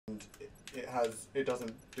it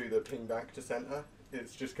doesn't do the ping back to center.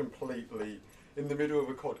 It's just completely in the middle of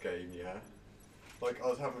a COD game. Yeah, like I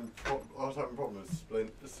was having problems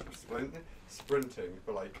sprinting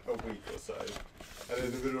for like a week or so, and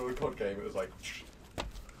in the middle of a COD game it was like just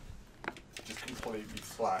completely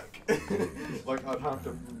slack. Like I'd have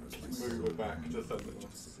to move it back to center.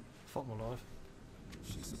 Fuck my life.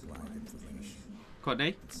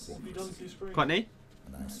 Courtney? What have you done to your screen? Courtney?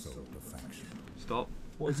 Stop.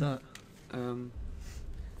 What is that?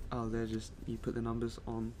 Oh, they're just, you put the numbers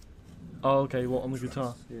on. Oh, okay, what, on the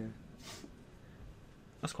guitar? Yeah.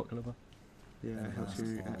 That's quite clever. Yeah, it helps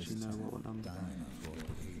you actually know what number.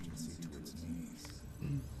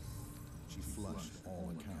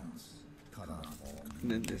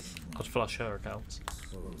 And then this. I'd flush her accounts.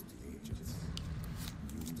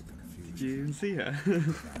 Did you even see her?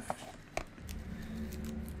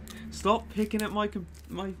 Stop picking at my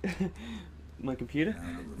my computer.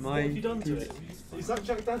 What have you done to it? Is that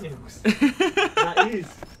Jack Daniels? That is.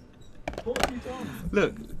 What have you done?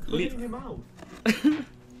 Look. Put it in your mouth.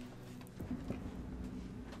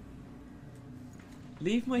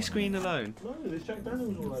 Leave my screen alone. No, there's Jack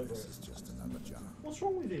Daniels all over it. What's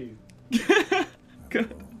wrong with you?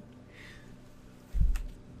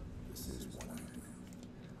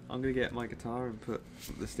 I'm gonna get my guitar and put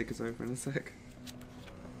the stickers over in a sec.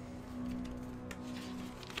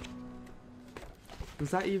 Was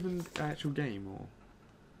that even an actual game or?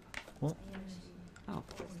 What? Oh.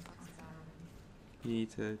 You need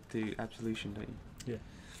to do Absolution, don't you?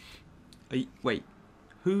 Yeah. Wait,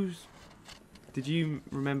 who's? Did you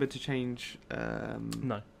remember to change?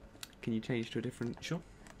 No. Can you change to a different? Sure.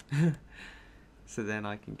 So then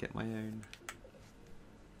I can get my own.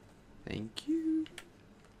 Thank you.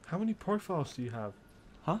 How many profiles do you have?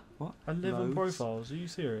 Huh? What? 11 Loads. profiles. Are you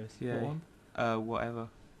serious? Yeah. What one? Whatever.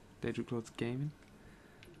 DeadriclordsGaming.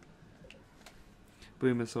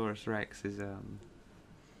 Boomosaurus Rex is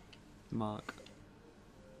Mark.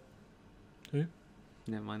 Who?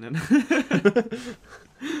 Never mind then. There's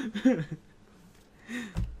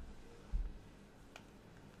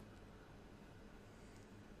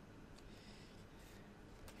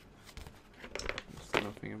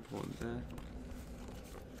nothing important there.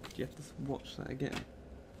 Do you have to watch that again?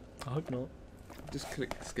 I hope not. Just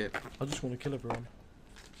click skip. I just want to kill everyone.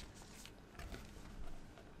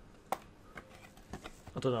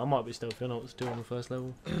 I don't know, I might be stealthy. I know what to do on the first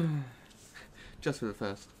level. Just for the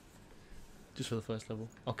first. Just for the first level.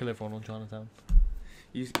 I'll kill everyone on Chinatown.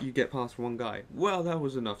 You get past one guy. Well, that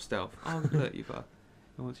was enough stealth. I'll alert you, but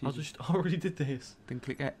I already did this. Then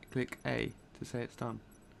click A to say it's done.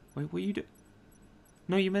 Wait, what you do?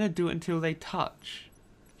 No, you're meant to do it until they touch.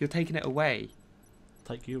 You're taking it away. I'll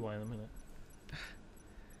take you away in a minute.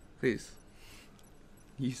 Please.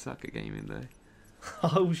 You suck at gaming though.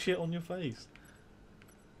 Oh shit on your face.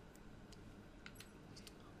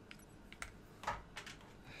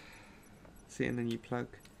 See, and then you plug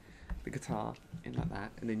the guitar in like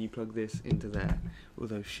that, and then you plug this into there.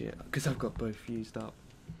 Although shit, because I've got both fused up.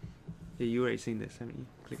 Yeah, you already seen this, haven't you?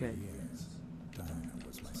 Click A.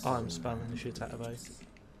 I'm spamming the shit out of A.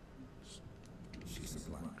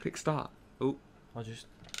 Click start. Oh. I just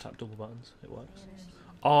tap double buttons. It works.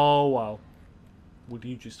 Oh wow. Would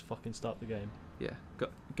you just fucking start the game? Yeah.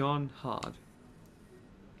 Go on hard.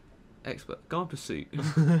 Expert. Go on pursuit.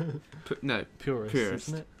 No. Purist.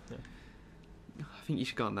 Isn't it? Yeah. I think you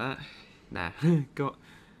should go on that. Nah. go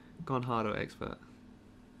on hard or expert.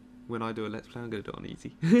 When I do a let's play, I'm gonna do it on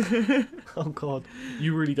easy. Oh god.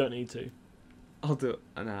 You really don't need to. I'll do it.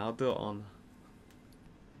 No, I'll do it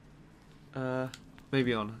on.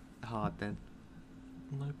 Maybe on hard then.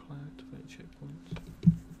 No player activate checkpoints.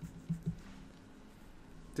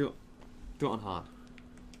 Do it on hard.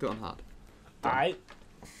 Do it on hard. Alright.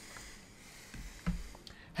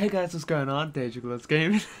 Hey guys, what's going on?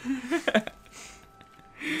 DeadriclordsGaming.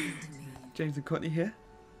 James and Courtney here.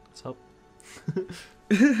 What's up?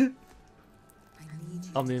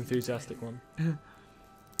 I'm the enthusiastic one.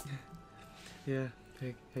 Yeah.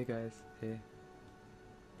 Hey guys. Here.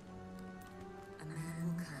 A man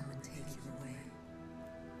will come and take you away.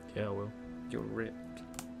 Yeah, I will. You're ripped.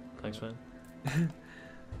 Thanks, man.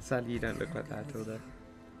 Sadly, you don't look like that at all, though.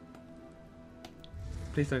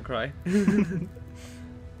 Please don't cry.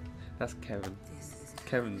 That's Kevin.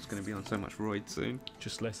 Kevin's going to be on so much roid soon.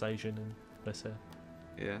 Just less Asian and less hair.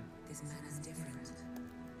 Yeah. This man is different.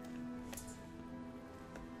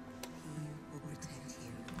 He will protect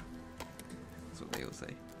you. That's what they all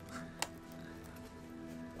say.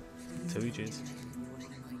 Please Two eaches. imagine what he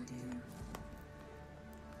might do.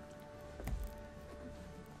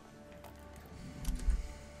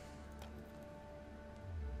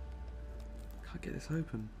 Can't get this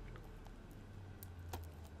open.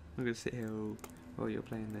 I'm gonna sit here while you're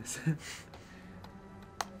playing this.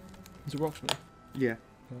 Is it Rocksmith? Yeah.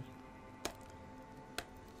 Right.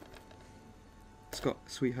 It's got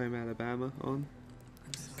Sweet Home Alabama on.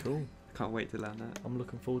 Cool. Can't wait to learn that. I'm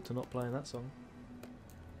looking forward to not playing that song.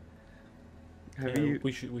 Have Yeah, you?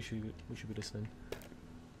 We should be listening.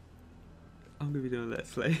 I'm gonna be doing a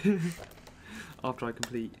Let's Play after I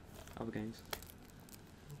complete other games.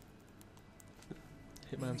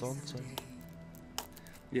 Hitman's on, so.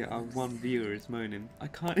 Yeah, our one viewer is moaning. I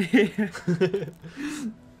can't hear.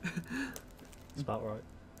 It's about right.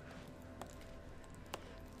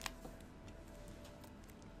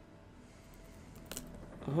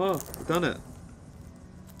 Oh, I've done it.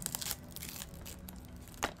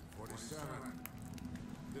 47.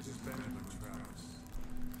 This is Benjamin Travis.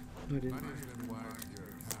 No, I didn't. My name's been wired to your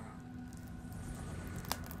account.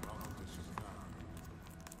 Welcome to Chicago.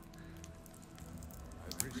 I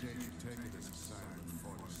appreciate you taking this assignment,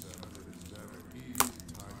 47. It is never easy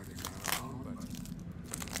targeting your own, but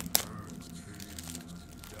Burns treating you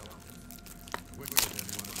too delicate. Quicker than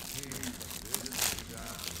one of the teams, but this is a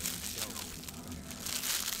job for itself.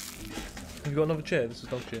 Have you got another chair? This is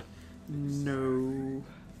dog shit. No.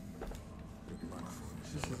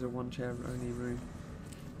 This is a one chair only room.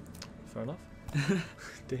 Fair enough.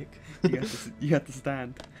 Dick. You have to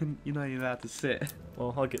stand. You're not even allowed to sit.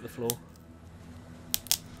 Well, I'll get the floor.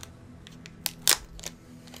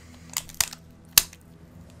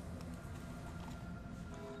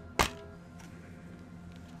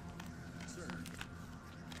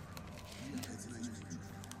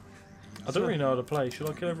 I don't really know how to play. Should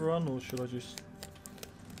I kill everyone or should I just,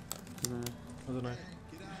 I don't know,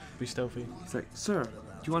 be stealthy? It's like, sir, do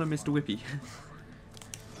you want a Mr. Whippy?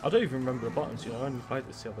 I don't even remember the buttons, you know, I only played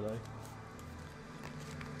this the other day.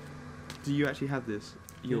 Do you actually have this?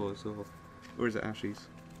 Yours or is it Ashley's?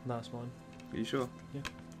 No, it's mine. Are you sure? Yeah.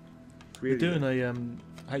 Really? We're doing a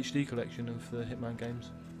HD collection of the Hitman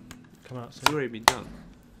games. Coming out It's soon. already been done.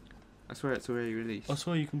 I swear it's already released. I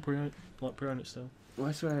swear you can pre-own it still. Well,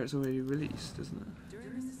 I swear it's already released, isn't it?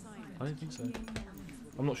 I don't think so.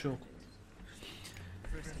 I'm not sure.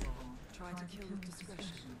 First of all, try to kill with discretion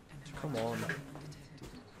and try Come to on. kill undetected.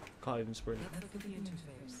 Can't even sprint. Let's look at the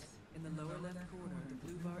interface. In the lower left corner, the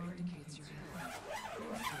blue bar indicates your health.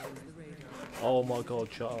 Shows the radar. Oh my god,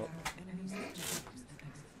 shut up. Enemies, objectives, and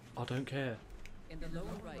exit. I don't care. In the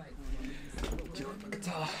lower right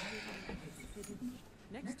corner,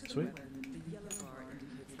 next to the Sweet. weapon, the yellow bar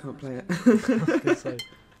indicates the Can't play it. I was gonna say.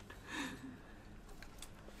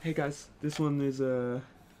 Hey guys, this one is Have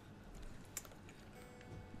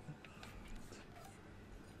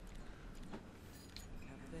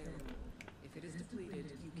failed. If it is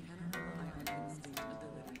depleted, you cannot rely on instinct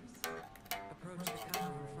abilities. Approach the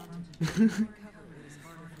cover in front of you. Cover it is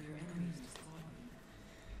harder for your enemies to spot.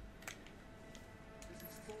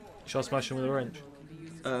 Shall I smash him with a wrench?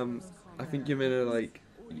 I think you're gonna like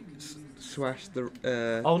swash the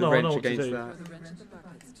Oh, the no, I wrench know what to against do. that. The wrench at the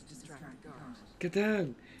buckets to distract the guard. Get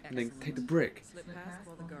down, and then take the brick. Slip past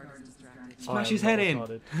while the guard is distracted. Smash I his am head not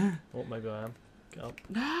in. retarded. Or maybe I am. Get up.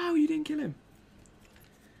 No, you didn't kill him.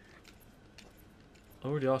 I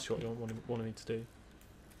already asked you what you wanted me to do.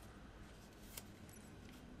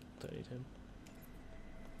 Don't need him.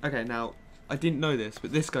 Okay, now I didn't know this,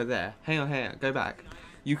 but this guy there. Hang on, go back.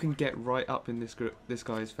 You can get right up in this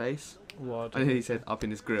guy's face. Well, I nearly said up in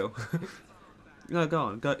his grill. No, go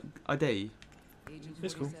on, go. I dare you. Agent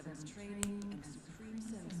It's cool. 47's training and supreme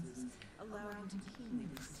senses allow him to keenly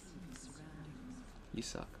perceive his surroundings. You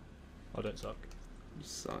suck. I don't suck. You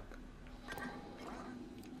suck.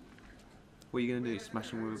 What are you gonna do?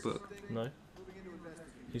 Smash him with a book? No.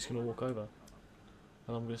 He's gonna walk over.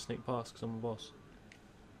 And I'm gonna sneak past because I'm a boss.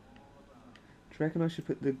 Do you reckon I should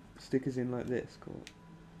put the stickers in like this? Cool.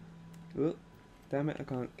 Oh, damn it! I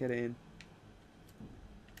can't get it in.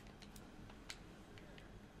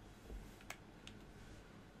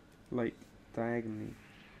 Like diagonally,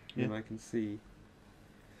 Yeah. and I can see.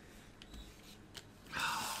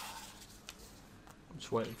 I'm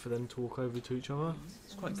just waiting for them to walk over to each other.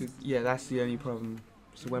 It's quite good. Yeah, that's the only problem.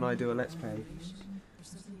 So when I do a let's play,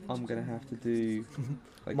 I'm gonna have to do.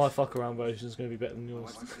 Like, My fuck around version is gonna be better than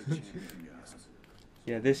yours.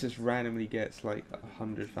 yeah, this just randomly gets like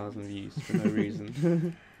 100,000 views for no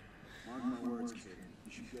reason. Mark my words, kid.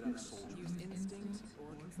 You should get out of soldier. Use instinct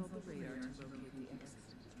or consult the radar to locate the exit.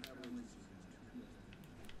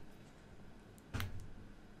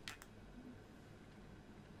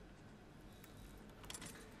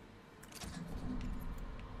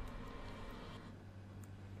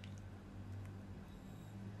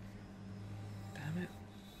 Damn it!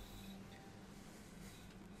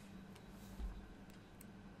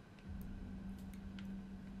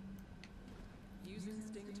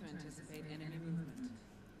 anticipate enemy movement.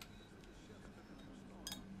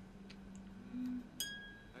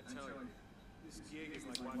 I tell you, this gig is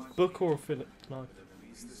like watching Book or affiliate? No.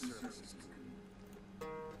 piece the services.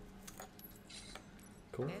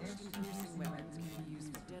 Cool. Edged and piercing weapons can be used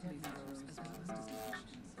for deadly throws as well as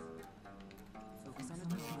distractions. Focus on the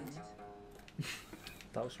target.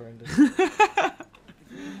 That was horrendous. The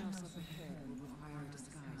greenhouse up ahead will require a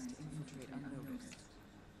disguise to infiltrate unnoticed.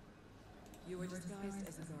 You are disguised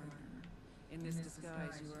as a gardener. In this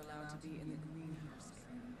disguise, you are allowed to be in the greenhouse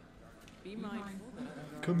area. Be mindful that other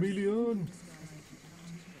gardeners Chameleon. disguise if you come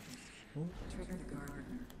too close. Trigger the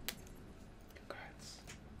gardener. Congrats.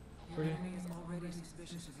 Your Brilliant. enemy is already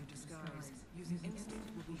suspicious of your disguise. Using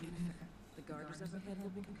instinct will be ineffective. The gardeners up ahead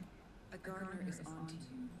will become. A gardener is on to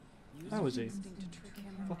you. Use How is your he? instinct to trick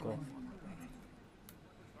him Fuck and off. walk away.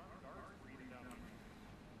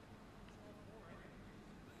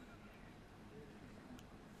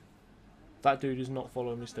 That dude is not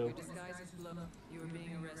following me still. Your disguise is blown. You are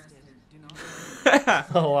being arrested. Do not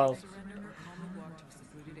Oh wow. surrender or calmly walk to a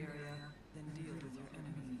secluded area, then deal with your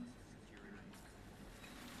enemy.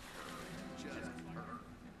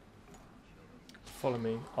 Follow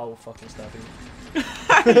me. I will fucking stab him.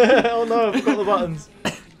 Oh no, I forgot the buttons.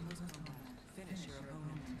 Finish your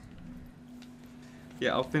opponent.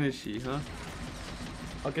 Yeah, I'll finish you, huh?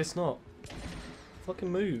 I guess not.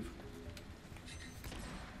 Fucking move.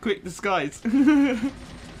 Quick disguise.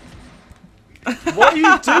 What are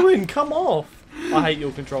you doing? Come off. I hate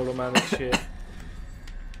your controller, man. It's shit.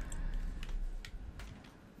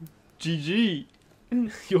 GG.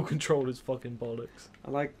 Your controller's fucking bollocks.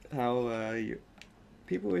 I like how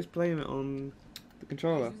people always blame it on the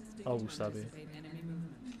controller. Use I will instinct to stab you. anticipate enemy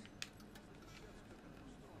movement.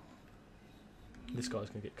 This guy's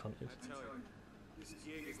gonna get cunted. I tell you, this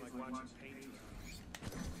gig is like watching paint dry.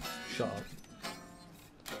 Shut up.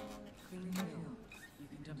 Clean kill. You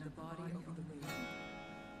can dump the body over the wheel.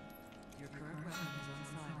 Your current weapon is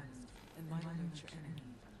unsilenced and might alert your enemy.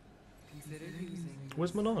 Consider using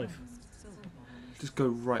Where's my knife? silver bullet. Just go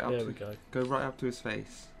right up There to we go. go right up to his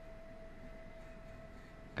face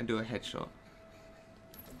and do a headshot.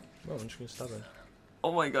 Oh, I'm just gonna stab him.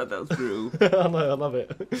 Oh my god, that was brutal. I know, I love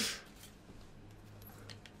it.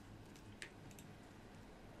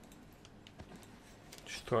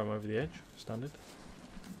 Just throw him over the edge, standard.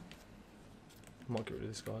 Might get rid of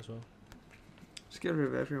this guy as well. Just get rid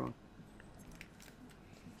of everyone.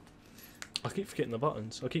 I keep forgetting the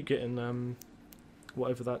buttons. I keep getting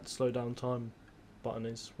whatever that slow down time button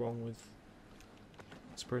is wrong with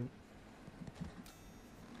sprint.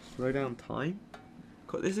 Slow down time?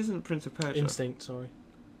 God, this isn't Prince of Persia. Instinct, sorry.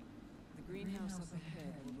 The greenhouse up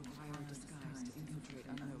ahead will require a disguise to infiltrate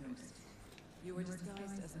unnoticed. You are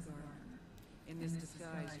disguised as a gardener. In this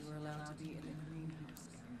disguise, you are allowed to be in the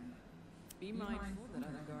greenhouse area. Be mindful that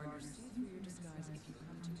other gardeners see through your disguise if you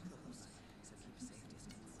come too close, so keep a safe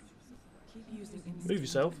distance. Keep using instinct Move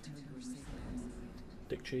yourself. until you are safely outside.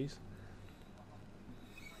 Dick cheese.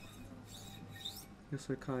 You're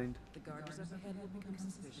so kind. The gardeners up ahead will become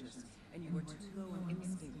suspicious, and you are too low on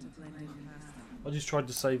instinct to blend in past them. I just tried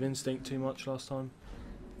to save instinct too much last time.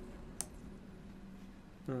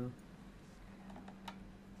 Oh.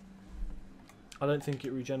 I don't think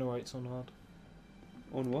it regenerates on hard.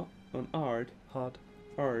 On what? On Ard? Hard.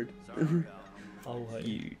 Ard. Oh, hey.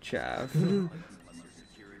 You chav. The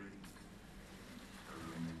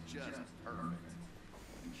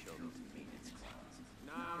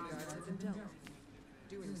guards have been dealt.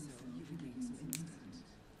 Doing so, you regain some instinct.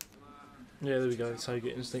 Yeah, there we go. That's how you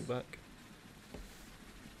get instinct back.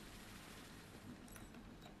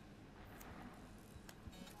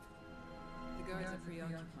 The guards are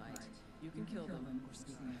preoccupied. You can kill them or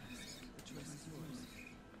sneak past. The choice is yours.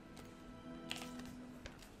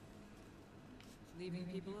 Leaving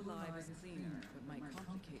people alive is cleaner, but might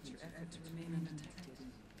complicate your effort to remain undetected.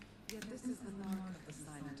 Yet this is the mark of the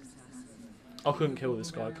silent assassin. I couldn't kill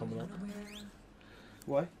this guy coming up.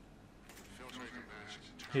 Why?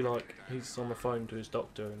 He's on the phone to his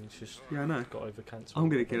doctor and he's just Yeah, I know. got over cancer. I'm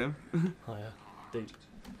gonna kill him. Oh yeah, deep.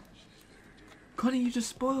 Connie, you just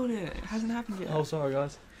spoiled it. It hasn't happened yet. Oh, sorry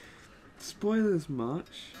guys. Spoilers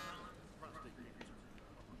much.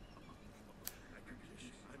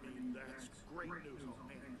 I mean, that's great news. Oh,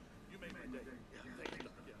 man. You made my day. Yeah, thank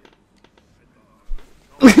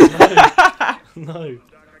you. No.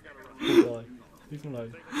 Doc, I gotta run. Good guy. Leave him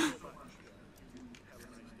alone. Thank you so much. Have a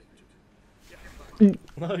nice day, too.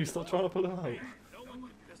 No, stop trying to pull him out. No,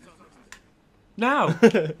 that's not nice. Now!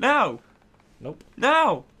 Now! Nope.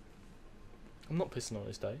 Now! I'm not pissing on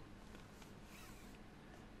his day.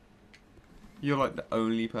 You're like the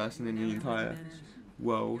only person in the entire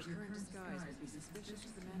world. Your current disguise would be suspicious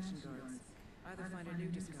to the mansion guards. Either find a new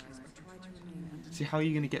disguise or try to remain undetected. See, how are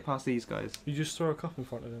you going to get past these guys? You just throw a cup in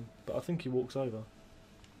front of him, but I think he walks over.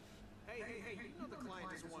 Hey, you know the client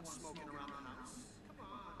doesn't want smoking around the house. Come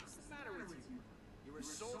on, what's the matter with you? You're a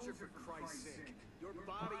soldier, for Christ's sake. Your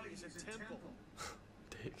body is a temple.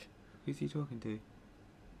 Dick. Who's he talking to?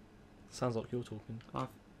 Sounds like you're talking. I've...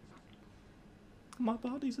 My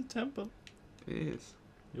body's a temple. It is.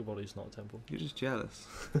 Your body's not a temple. You're just jealous.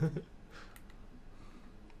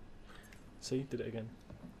 See, did it again.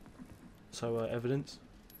 So, evidence.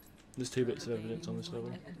 There's 2 bits of evidence on this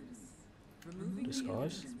level. Removing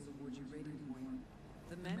Disguise. the evidence will award you rating point.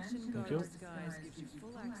 The mansion Thank guard you. disguise gives you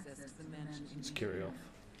full access to the mansion. Security off.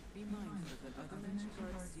 Be mindful that other mansion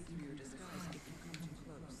guards see through your disguise if you come too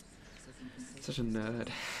close. So keep a safe Such a nerd.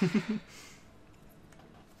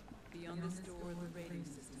 Beyond this door, the rating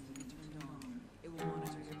system will be turned on. It will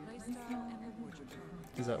monitor your playstyle and reward your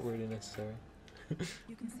power. Is that really necessary?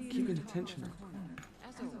 You can see it Keep in it the top attention. left corner.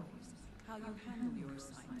 As always, how you handle your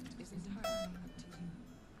assignment is entirely up to you.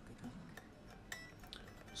 Good luck.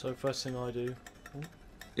 So, first thing I do...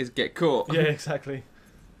 Is get caught. Yeah, exactly.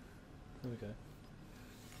 There we go.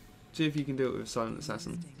 See if you can do it with Silent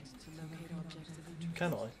Assassin. Instinct to locate objects of interest.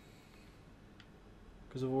 Can I?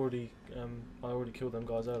 Because I already killed them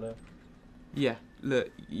guys earlier. Yeah, look,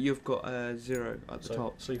 you've got 0 at the So,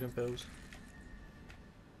 top. sleeping pills.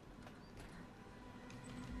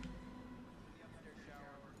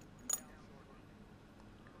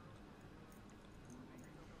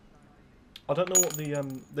 I don't know what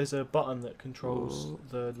the there's a button that controls Oh.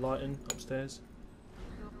 the lighting upstairs.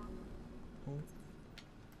 Oh, My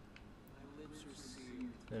lips are sealed.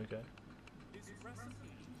 there we go. This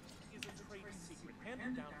recipe is a trade secret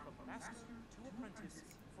handed down from master to apprentice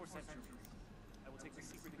for centuries. I will take the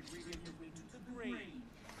secret ingredient with me to the grave.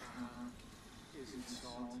 Is it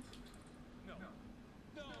salt? No.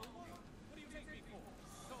 No! What do you take me for?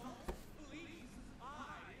 Salt? Please!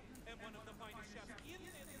 I am one of the finest chefs in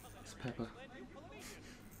this It's pepper. culination.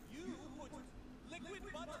 You put liquid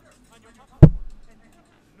butter on your top and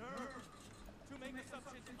nerve to make a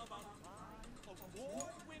substance of our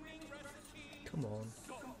award-winning recipe. Come on.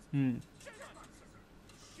 Salt. Hmm. Shame on you,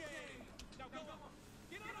 sir. Shame. Now go on.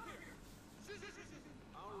 Get out of here.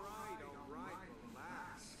 Alright,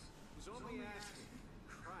 relax. Was only asking.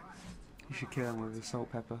 Christ. You should kill him with a salt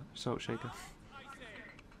shaker. I say.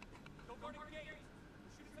 Go guard a gate.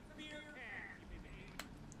 Shoot at the beer can, you baby.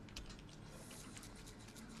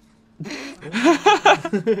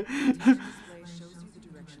 Display shows you the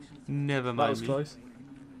direction of the Never That mind was me. close.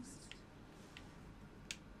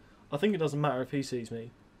 I think it doesn't matter if he sees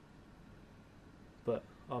me. But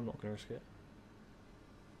I'm not going to risk it.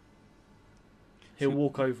 He'll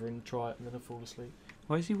walk over and try it and then he'll fall asleep.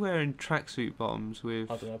 Why is he wearing tracksuit bottoms with...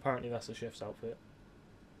 I don't know, apparently that's the chef's outfit.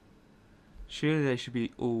 Surely they should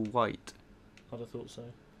be all white. I'd have thought so.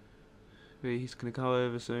 But he's gonna come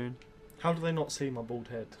over soon. How do they not see my bald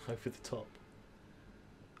head over the top?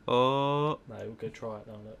 Oh, No, we'll go try it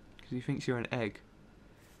now, look. because he thinks you're an egg.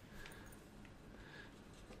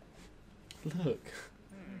 Look.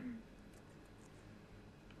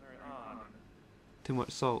 Very odd. Too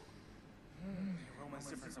much salt. Your aroma is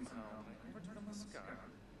different somehow. Never turn on the sky.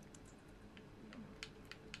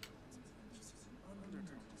 Just an undertone,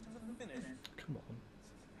 just a finish. Come on.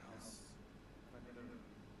 Else, I made a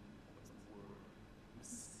what's the word?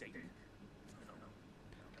 Mistake. No,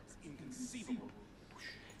 that's inconceivable.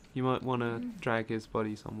 You might want to drag his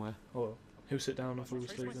body somewhere. Oh well. He'll sit down and fall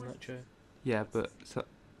asleep in that chair. Yeah, but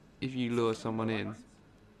if you lure someone in...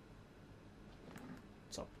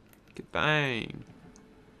 What's up? Get bang!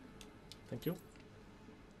 Thank you.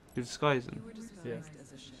 You're disguising. You were disguised Yeah.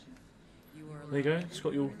 as a chef. You are There you go. allowed It's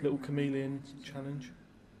got your little chameleon challenge.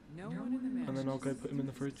 No one in the mansion And then I'll go sees put him in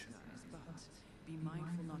the you fridge. disguised, but be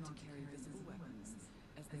mindful not to carry visible weapons,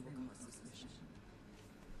 as they will cause suspicion.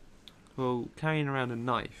 Well, carrying around a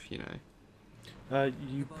knife, you know.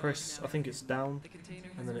 You press, I think it's down. The container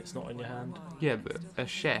And then it's not in your hand. Yeah, but a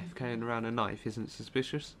chef carrying around a knife isn't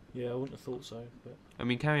suspicious. Yeah, I wouldn't have thought so, but I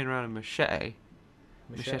mean, carrying around a machete.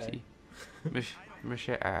 machete.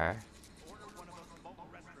 Machete. Order one of those mobile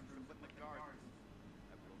restrooms with the guards.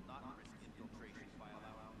 I will not risk infiltration by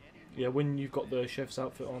allowing any Yeah, when you've got the chef's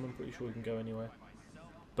outfit on, I'm pretty sure you can go anywhere.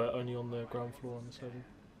 But only on the ground floor on this level.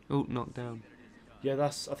 Oh, knocked down. Yeah, I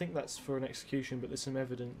think that's for an execution, but there's some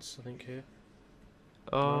evidence, I think, here.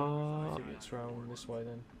 I Oh, think it's round this way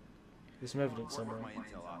then. There's some evidence somewhere. My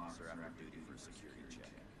intel officer after duty for a security check.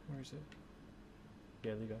 Where is it?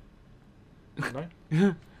 Yeah, there you go.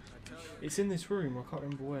 No? It's in this room, I can't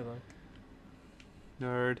remember where though.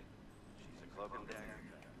 nerd. She's a cloak and dagger.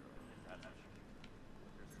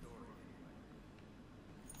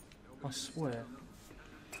 I swear.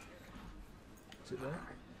 Is it there?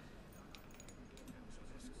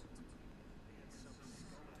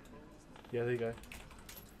 Yeah, there you go.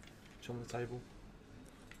 It's on the table.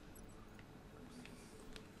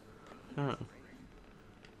 Oh.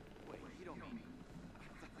 Wait, you don't mean... I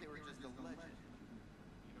thought they were just a legend.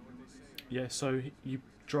 Yeah, so you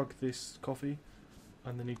drug this coffee,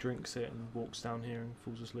 and then he drinks it and walks down here and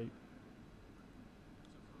falls asleep.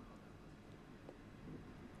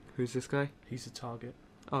 Who's this guy? He's a target.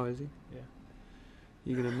 Oh, is he? Yeah.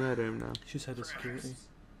 You're gonna murder him now. She's head of security.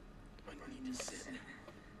 I need to sit.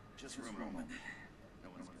 Just for a moment. No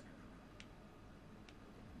one's gonna...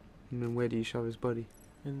 And then where do you shove his body?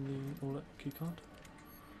 In the wallet key card.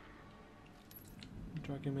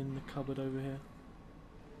 Drag him in the cupboard over here.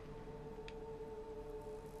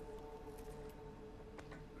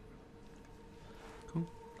 Cool.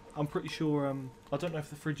 I'm pretty sure, I don't know if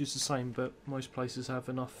the fridge is the same, but most places have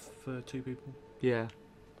enough for 2 people. Yeah.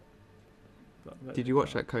 But Did you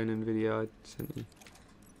watch that Conan video I sent you?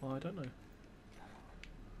 I don't know.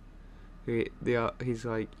 He's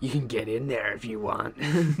like, you can get in there if you want.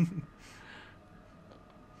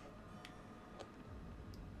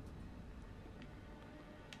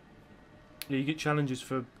 Yeah, you get challenges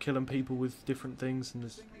for killing people with different things, and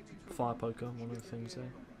there's fire poker, one of the things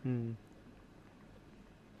there. Hmm.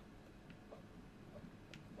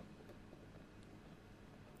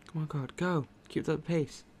 Come on, God, go. Keep that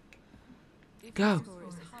pace. If Go. your score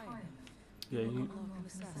is high enough, Yeah, you will you. unlock an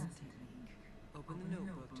assassin technique. Open the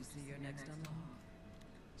notebook to see your next unlock.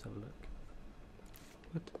 Let's have a look.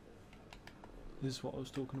 What? This is what I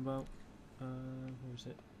was talking about. Where is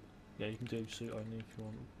it? Yeah, you can do suit only if you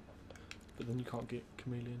want, but then you can't get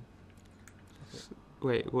chameleon.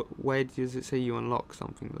 Wait, where does it say you unlock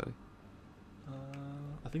something though?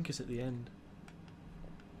 I think it's at the end.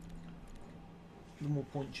 The more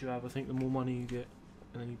points you have, I think the more money you get,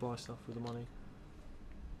 and then you buy stuff with the money.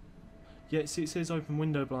 Yeah, see, it says open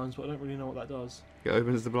window blinds, but I don't really know what that does. It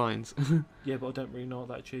opens the blinds. Yeah, but I don't really know what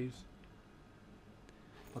that achieves.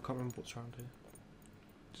 I can't remember what's around here.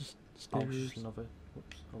 Just Oh, it's stairs. just another.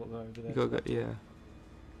 Whoops, I got that over there. You gotta go, yeah.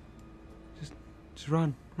 Just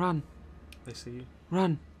run, run, They see you.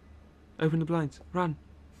 run. Open the blinds, run.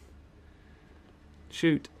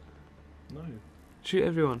 Shoot, No. shoot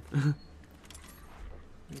everyone. There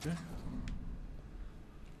you go.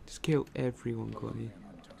 Just kill everyone, Courtney.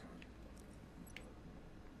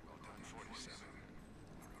 Well done, 47.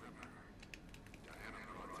 Remember, Diana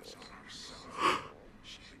brought this on herself.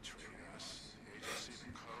 She betrayed us, the agency,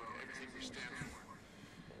 the code, everything we stand for.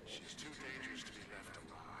 She's too dangerous to be left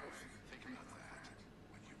alive. Think about that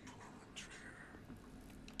when you pull the trigger.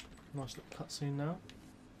 Nice little cutscene now.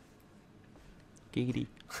 Giggity.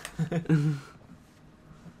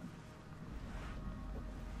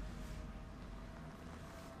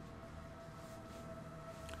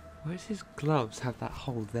 Why does his gloves have that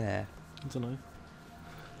hole there? I don't know.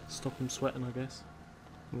 Stop him sweating, I guess.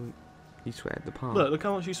 Well, you sweated the palm. Look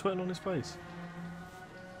how much he's sweating on his face.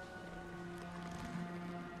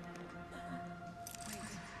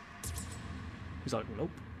 He's like,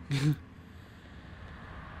 nope.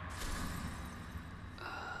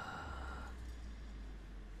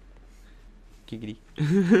 Giggity.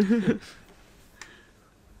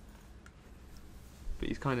 But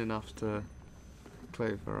he's kind enough to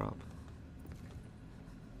clothe her up.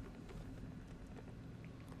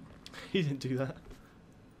 He didn't do that.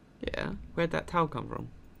 Yeah? Where'd that towel come from?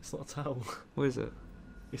 It's not a towel. What is it?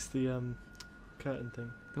 It's the curtain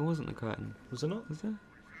thing. There wasn't a curtain, Was it not? was there?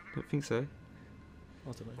 Don't think so.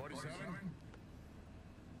 I don't know. 47?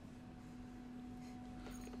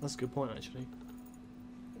 That's a good point, actually.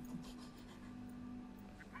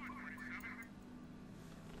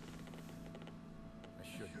 I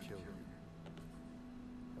should kill you.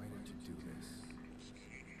 Why did you do this?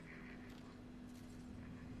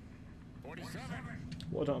 47!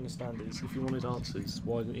 What I don't understand is, if he wanted answers,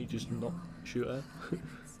 why didn't he just not shoot her?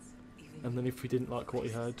 And then if he didn't like what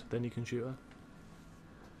he heard, then he can shoot her.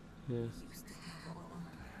 Yeah. No.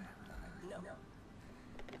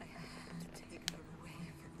 I had to take her away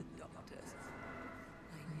from the doctors.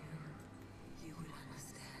 I knew you would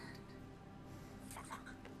understand.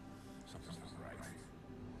 Something's not right.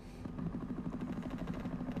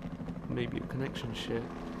 Maybe your connection shit.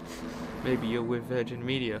 Maybe you're with Virgin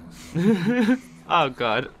Media. Oh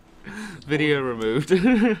god. Video removed.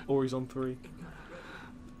 Or he's on 3.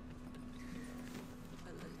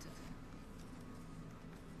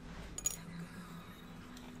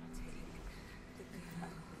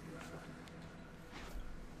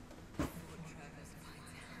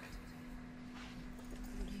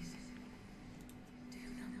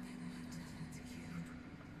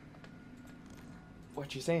 What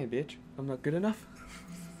you saying, bitch? I'm not good enough?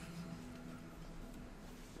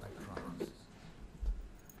 I promise.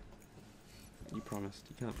 You promised.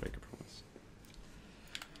 You can't break a promise.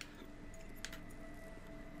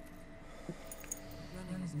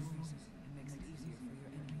 Running is noisy and makes it easier for your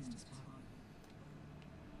enemies to spot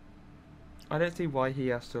you. I don't see why he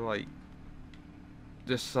has to, like,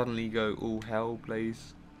 just suddenly go all hell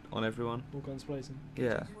blaze on everyone. All guns blazing.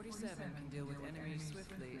 Yeah. 47 can deal with enemies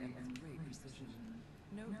swiftly and with great precision.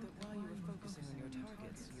 Note that while you are focusing on your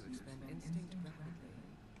targets, you expend instinct rapidly.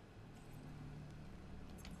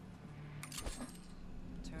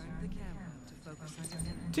 Turn the camera to focus on your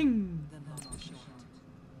enemy, Ting! then launch the shot.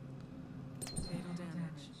 Fatal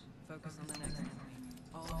damage. Focus on the next enemy.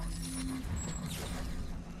 All.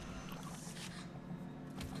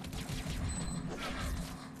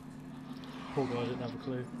 Poor guy didn't have a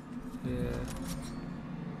clue. Yeah.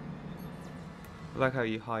 I like how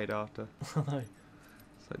you hide after. I know.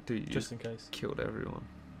 It's like, dude, you Just in case. killed everyone.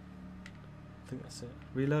 I think that's it.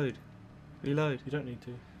 Reload. Reload. You don't need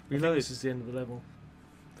to. I Reload. think this is the end of the level.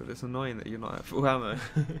 But it's annoying that you're not at full ammo.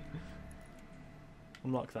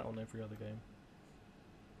 I'm like that on every other game.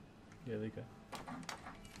 Yeah, there you go.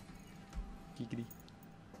 Giggity.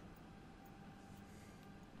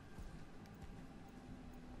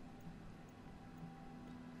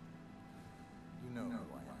 You know who I am.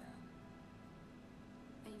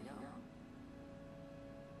 I know.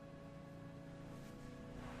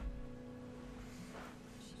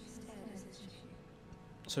 She's dead, isn't she?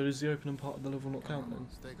 So does the opening part of the level not count then?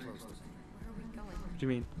 Stay close to me. Where are we going? What do you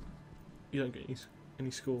mean? You don't get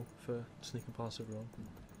any score for sneaking past everyone.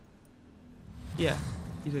 Yeah,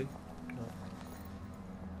 you do. No.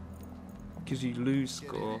 Because you lose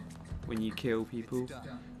score when you kill people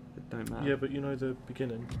that don't matter. Yeah, but you know the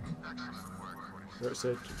beginning where it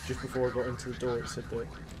said just before I got into the door, it said that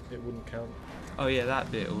it wouldn't count. Oh yeah, that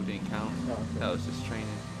bit all didn't count. Oh, okay. That was just training.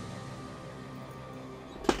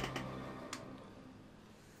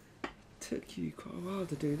 Took you quite a while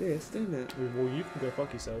to do this, didn't it? Well, you can go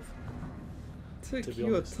fuck yourself. Took to be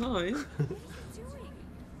your honest. time. What are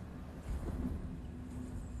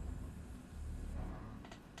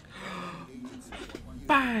you doing?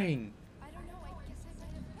 Bang! I don't know. I guess I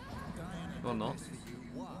might have. Or not. Please,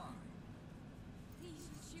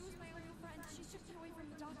 she was my only friend. She took me away from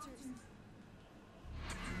the doctors.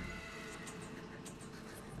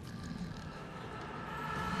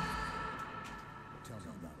 Tell me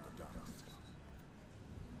about the doctor.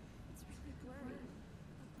 It's really blurry.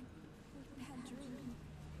 Like a bad dream.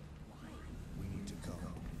 Why? We need to go.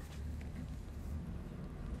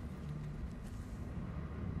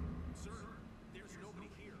 Sir, there's nobody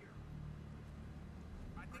here.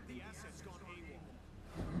 I think the asset's gone AWOL.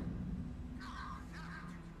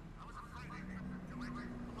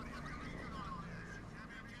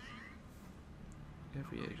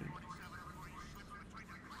 Every agent.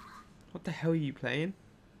 What the hell are you playing?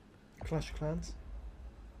 Clash of Clans.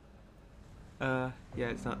 Yeah,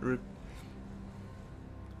 it's not.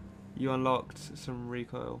 You unlocked some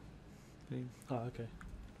recoil thing. Oh, okay.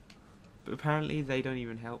 But apparently they don't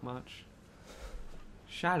even help much.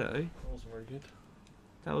 Shadow? That wasn't very good.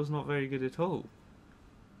 That was not very good at all.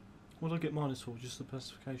 What did I get minus for? Just the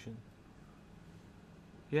pacification.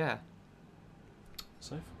 Yeah.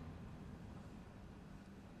 Safe.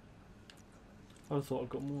 I would have thought I'd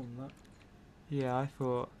got more than that. Yeah, I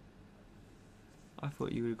thought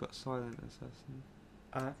you would have got silent assassin.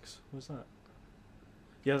 Axe, what's that?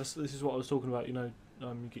 Yeah, this is what I was talking about. You know,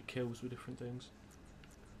 you get kills with different things.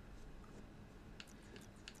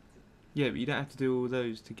 Yeah, but you don't have to do all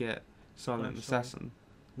those to get silent No, sorry. assassin.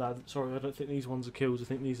 No, sorry, I don't think these ones are kills. I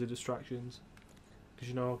think these are distractions. Because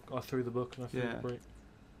you know, I threw the book and I threw Yeah. the brick.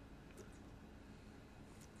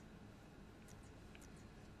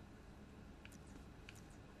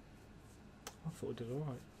 I thought I did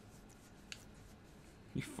alright.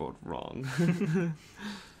 You thought wrong.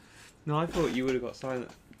 No, I thought you would have got silent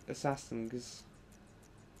assassin because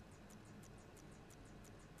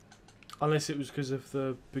Unless it was because of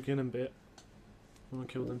the beginning bit when I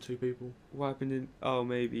killed them 2 people. what happened in? Oh,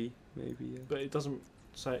 maybe, yeah. But it doesn't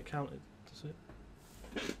say it counted, does it?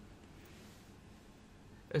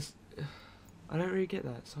 It's, I don't really get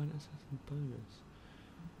that silent assassin bonus.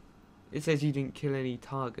 It says you didn't kill any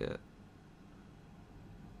target.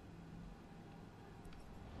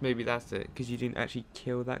 Maybe that's it, because you didn't actually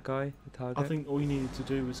kill that guy, the target. I think all you needed to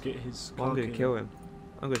do was get his Well, I'm car gonna key. kill him.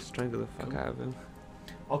 I'm gonna strangle the fuck Cool. out of him.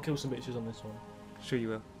 I'll kill some bitches on this one. Sure you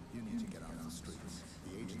will. You need to get out of the streets.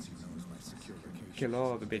 The agency knows my secure location. Kill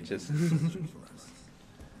all the bitches. For us.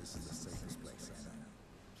 This is the safest place I know.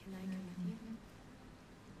 Can I come with you?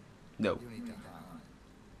 No. You need to hide.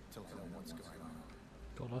 till I know what's going on.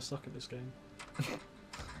 God, I suck at this game. I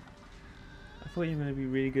thought you were going to be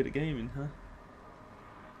really good at gaming, huh?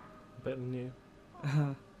 Better than you.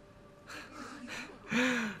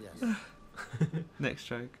 Yes. Next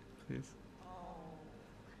joke, please. Oh,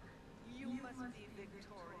 you must be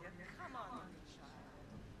Victoria. Come on,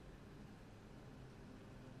 child.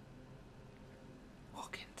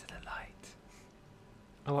 Walk into the light.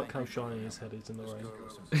 I like how shiny his head is in the rain.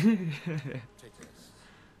 Take this.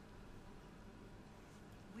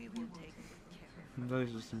 We will take good care of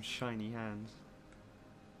Those are some shiny hands.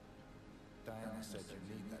 Diana said you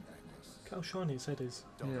need that necklace. Look how shiny his head is.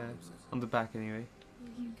 Don't Yeah. lose it. On the back, anyway.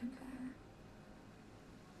 Will you come back?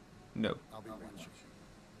 No. I'll be watching.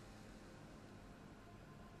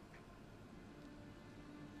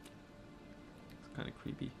 It's kind of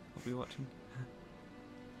creepy. I'll be watching.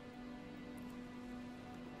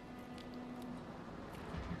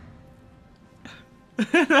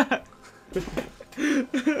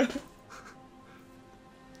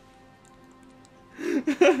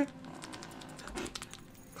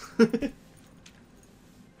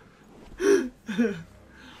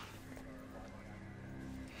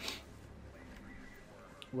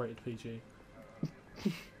 Rated PG.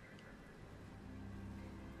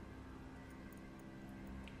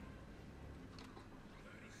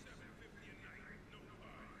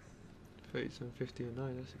 $37.50 a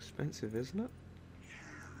night. That's expensive, isn't it?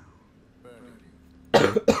 Bernie.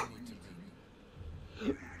 You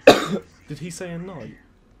need to meet. Did he say a night?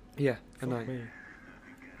 Yeah, a Fuck night. me.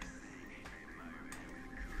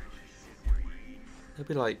 It'd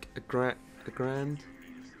be like a grand,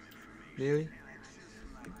 nearly.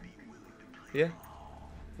 Yeah.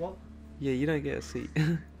 What? Yeah, you don't get a seat.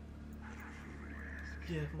 Yeah,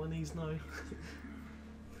 my knees know.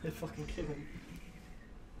 They're fucking killing.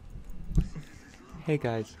 Hey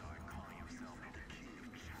guys.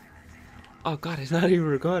 Oh god, it's not even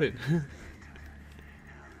recorded.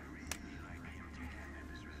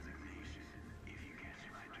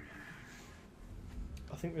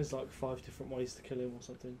 I think there's like 5 different ways to kill him or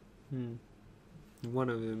something. One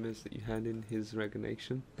of them is that you hand in his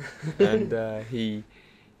resignation, and You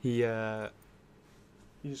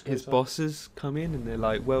just go his inside. bosses come in and they're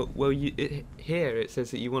like, well, here it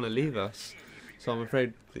says that you want to leave us, so I'm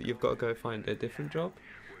afraid that you've got to go find a different job.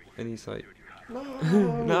 And he's like, No.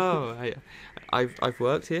 no, I've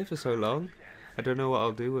worked here for so long, I don't know what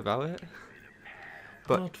I'll do without it.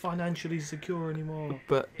 But Not financially secure anymore.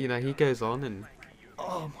 but you know, he goes on and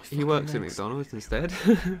Oh my. he works at legs. McDonald's instead.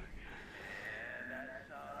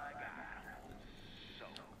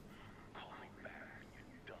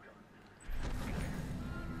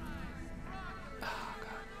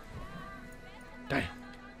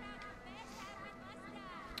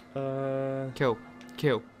 Kill,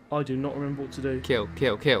 kill, I do not remember what to do. kill,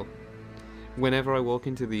 kill, kill. Whenever I walk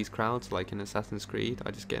into these crowds, like in Assassin's Creed,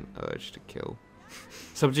 I just get an urge to kill.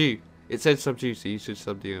 Subdue. It said subdue, so you should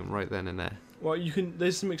subdue him right then and there. Well, you can.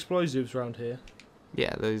 There's some explosives around here.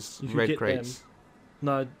 Yeah, those You could red get crates. them.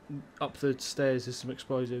 No, up the stairs there's some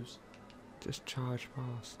explosives. Just charge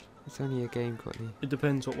past. It's only a game, Courtney. It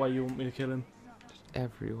depends what way you want me to kill him. Just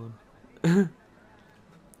everyone. I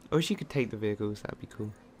wish you could take the vehicles, that'd be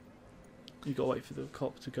cool. You gotta wait for the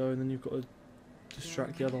cop to go, and then you've got to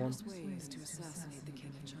distract the other one. There are countless ways to assassinate the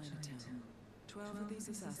king of Chinatown. 12 of these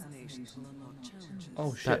assassinations will unlock challenges.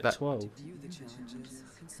 Oh shit, that- 12. To view the challenges,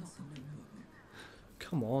 consult the notebook.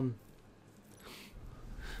 Come on.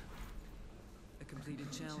 A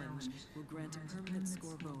completed challenge will grant a permanent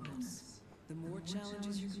score bonus. The more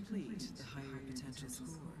challenges you complete, the higher your potential score.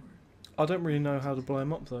 I don't really know how to blow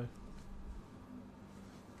him up though.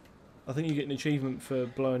 I think you get an achievement for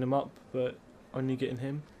blowing him up, but only getting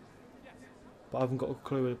him. But I haven't got a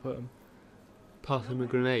clue where to put him. Pass him a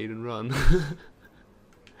grenade and run.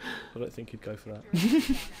 I don't think he'd go for that.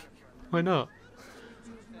 Why not?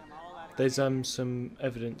 There's some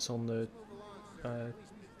evidence on the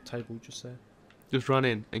table just there. Just run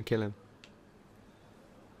in and kill him.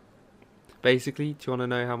 Basically, do you want to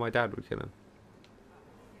know how my dad would kill him?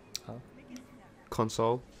 How?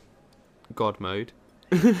 Console. God mode.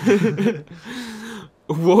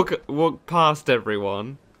 walk past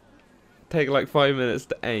everyone. Take like 5 minutes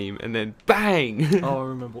to aim and then BANG! Oh, I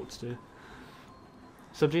remember what to do.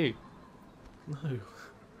 Subdue.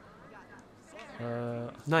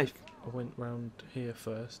 No. Knife. I went round here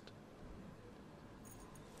first.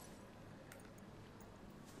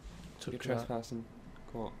 You're Took that. trespassing.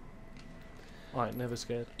 What? I ain't never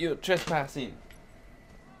scared. You're trespassing.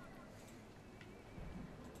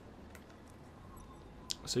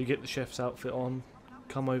 So you get the chef's outfit on,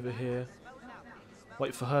 come over here,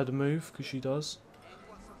 wait for her to move, because she does.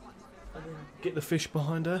 Get the fish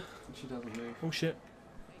behind her. She doesn't move. Oh shit.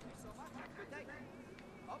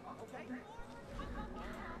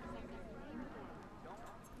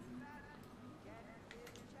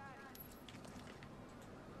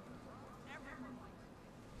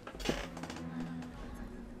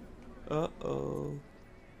 Uh-oh.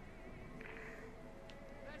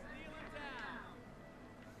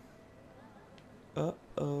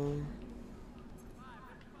 Uh-oh.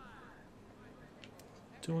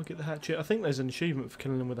 Do I get the hatchet? I think there's an achievement for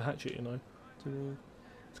killing them with a hatchet, you know. Dunno.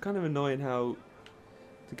 It's kind of annoying how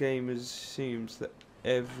the game assumes that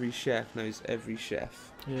every chef knows every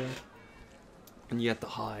chef. Yeah. And you have to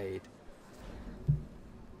hide.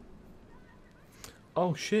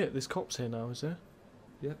 Oh shit, there's cops here now, is there?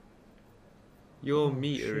 Yep. Your Oh,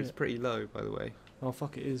 meter is shit. pretty low, by the way. Oh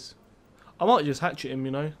fuck, it is. I might just hatchet him,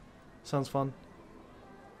 you know. Sounds fun.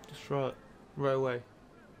 Just right away.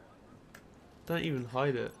 Don't even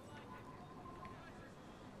hide it.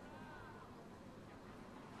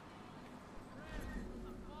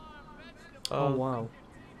 Oh wow.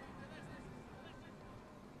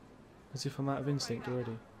 As if I'm out of instinct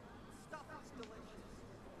already.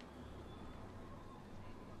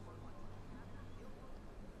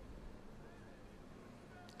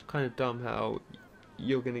 It's kind of dumb how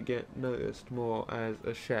you're gonna get noticed more as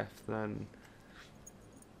a chef than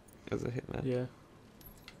as a hitman. Yeah.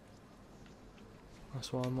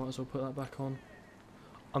 That's why I might as well put that back on.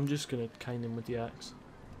 I'm just gonna cane him with the axe.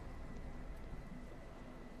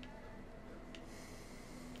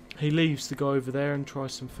 He leaves to go over there and try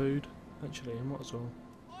some food. Actually, I might as well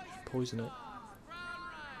poison it.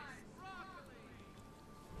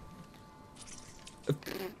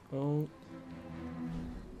 Oh.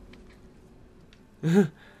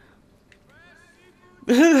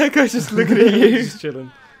 That guy's just looking at you. Just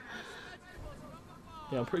chilling.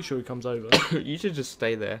 Yeah, I'm pretty sure he comes over. You should just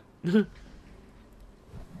stay there.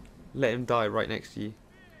 Let him die right next to you.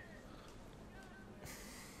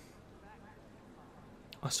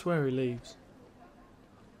 I swear he leaves.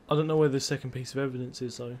 I don't know where the second piece of evidence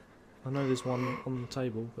is though. I know there's one on the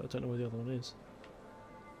table, but I don't know where the other one is.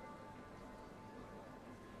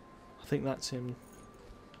 I think that's him.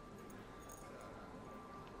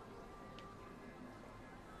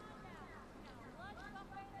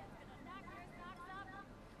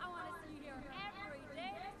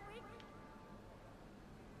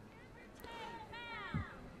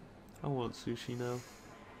 I want sushi now.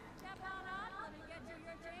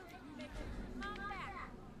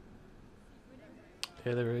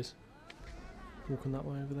 Yeah, there he is. Walking that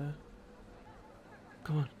way over there.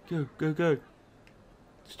 Come on, go, go, go.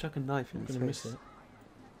 Just chuck a knife in I'm his gonna face. miss it.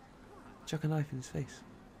 Chuck a knife in his face.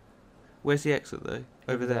 Where's the exit though?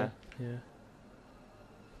 Over there. Yeah.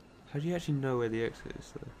 How do you actually know where the exit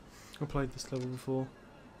is though? I played this level before.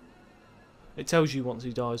 It tells you once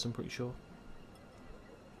he dies, I'm pretty sure.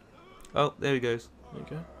 Oh, there he goes. There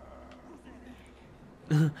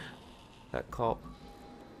you go. That cop.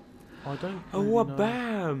 I don't Oh, really what know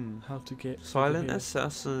bam! how to get Silent over here.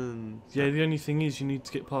 assassin. Yeah, the only thing is you need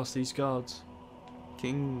to get past these guards.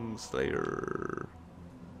 Kingslayer.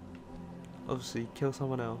 Obviously, kill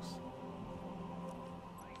someone else.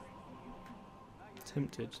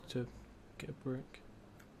 Tempted to get a brick.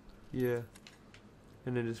 Yeah.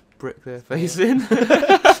 And then just brick their face in.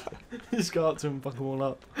 Just go up to him and fuck them all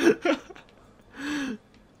up.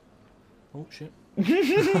 Oh shit.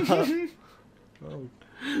 Oh,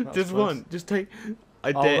 Just close. one. Just take.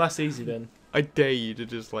 I Oh, dare. that's easy then. I dare you to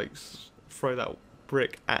just like throw that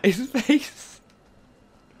brick at his face.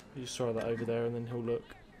 You just throw that over there and then he'll look.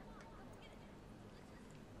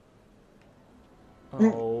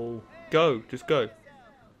 Oh. Go. Just go.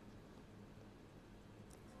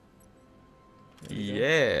 There you go.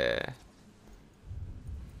 Yeah.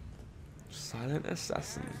 Silent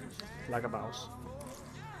assassin. Like a mouse.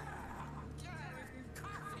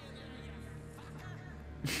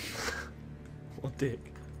 What a dick.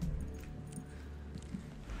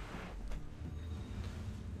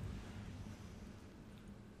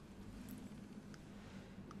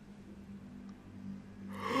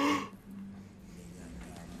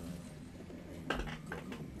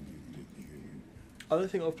 I don't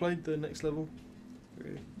think I've played the next level.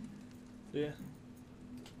 Really? Yeah.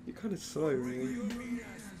 You're kind of slow, really.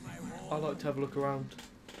 I like to have a look around.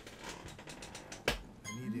 I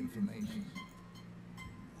need information.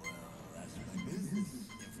 Well, that's my business.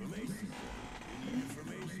 Information. Any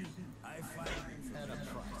information, I find at a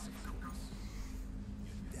price, of course.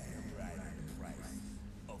 You're damn right at a price.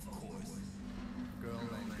 Of course. Girl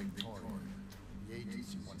named Victoria. The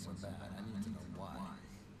agency wants her bad. I need to know why.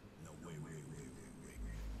 No, wait.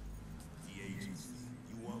 The agency.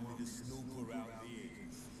 You want me to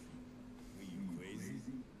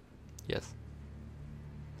Yes.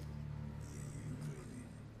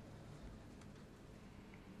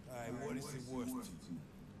 Alright, what is it worth to you?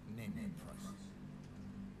 Name and price.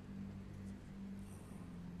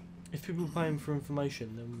 If people pay him for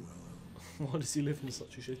information, then why does he live in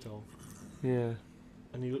such a shithole? Yeah.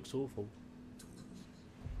 And he looks awful.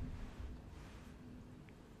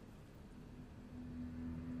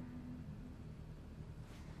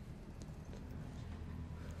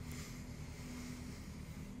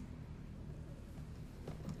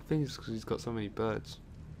 I think it's because he's got so many birds.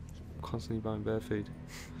 Constantly buying bird food.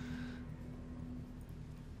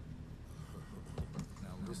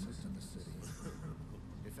 Now listen to the city.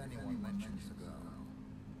 If anyone mentions the girl,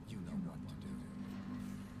 you know what to do.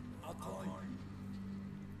 I'll call you.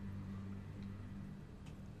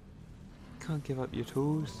 Can't give up your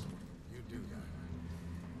tools. You do that.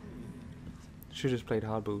 Should have just played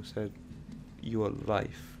hardball. Said your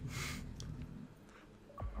life.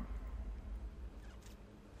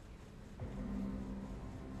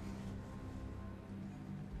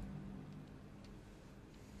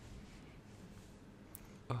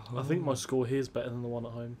 I think my score here is better than the one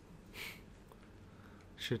at home.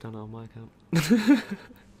 Should have done it on my account.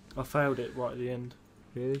 I failed it right at the end.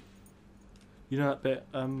 Really? You know that bit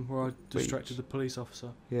where I distracted the police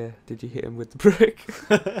officer? Yeah. Did you hit him with the brick?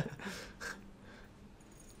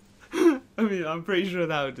 I mean, I'm pretty sure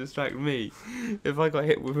that would distract me. If I got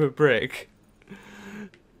hit with a brick,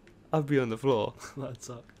 I'd be on the floor. That'd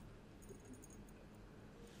suck.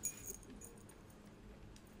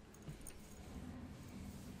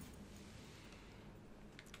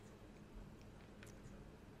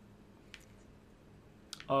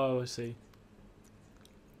 Oh, I see.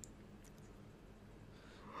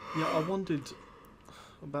 Yeah, I wondered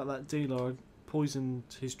about that dealer. I poisoned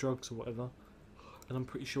his drugs or whatever, and I'm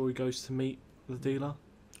pretty sure he goes to meet the dealer.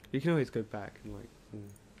 You can always go back and like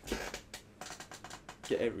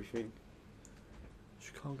get everything.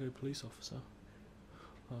 Chicago police officer.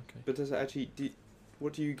 Okay. But does it actually?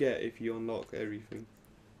 What do you get if you unlock everything?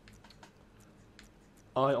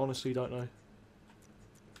 I honestly don't know.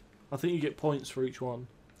 I think you get points for each one.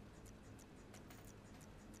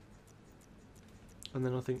 And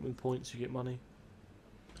then I think with points you get money.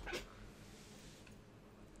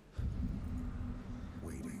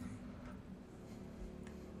 Waiting.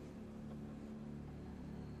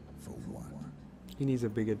 For what? He needs a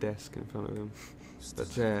bigger desk in front of him. A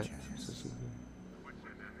chair.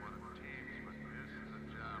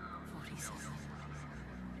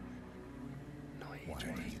 Why do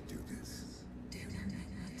you do this?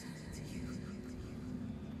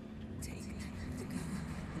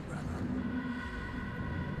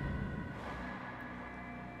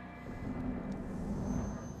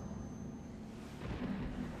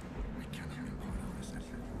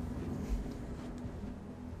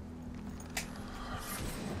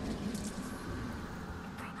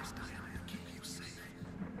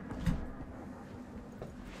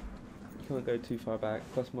 Can't go too far back.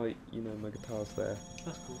 Plus my guitar's there.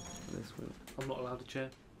 That's cool. This one. I'm not allowed a chair.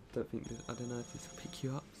 I don't know if this will pick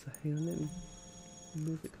you up. So hang on, let me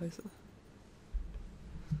move it closer.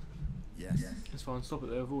 Yes. It's fine. Stop it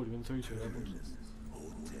there. I've already been through 2 levels.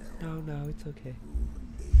 No, it's okay.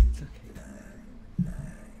 It's okay.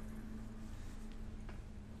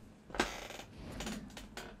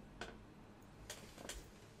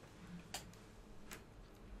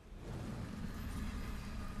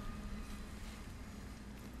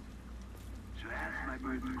 So I asked my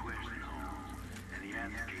bird the question, Holmes, and the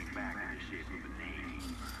answer came back in the shape of a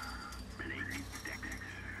name. Blake Dexter.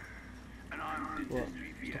 An armed industry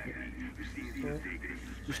VIP who seems to have taken a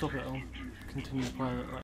Just stop it. I'll continue playing at that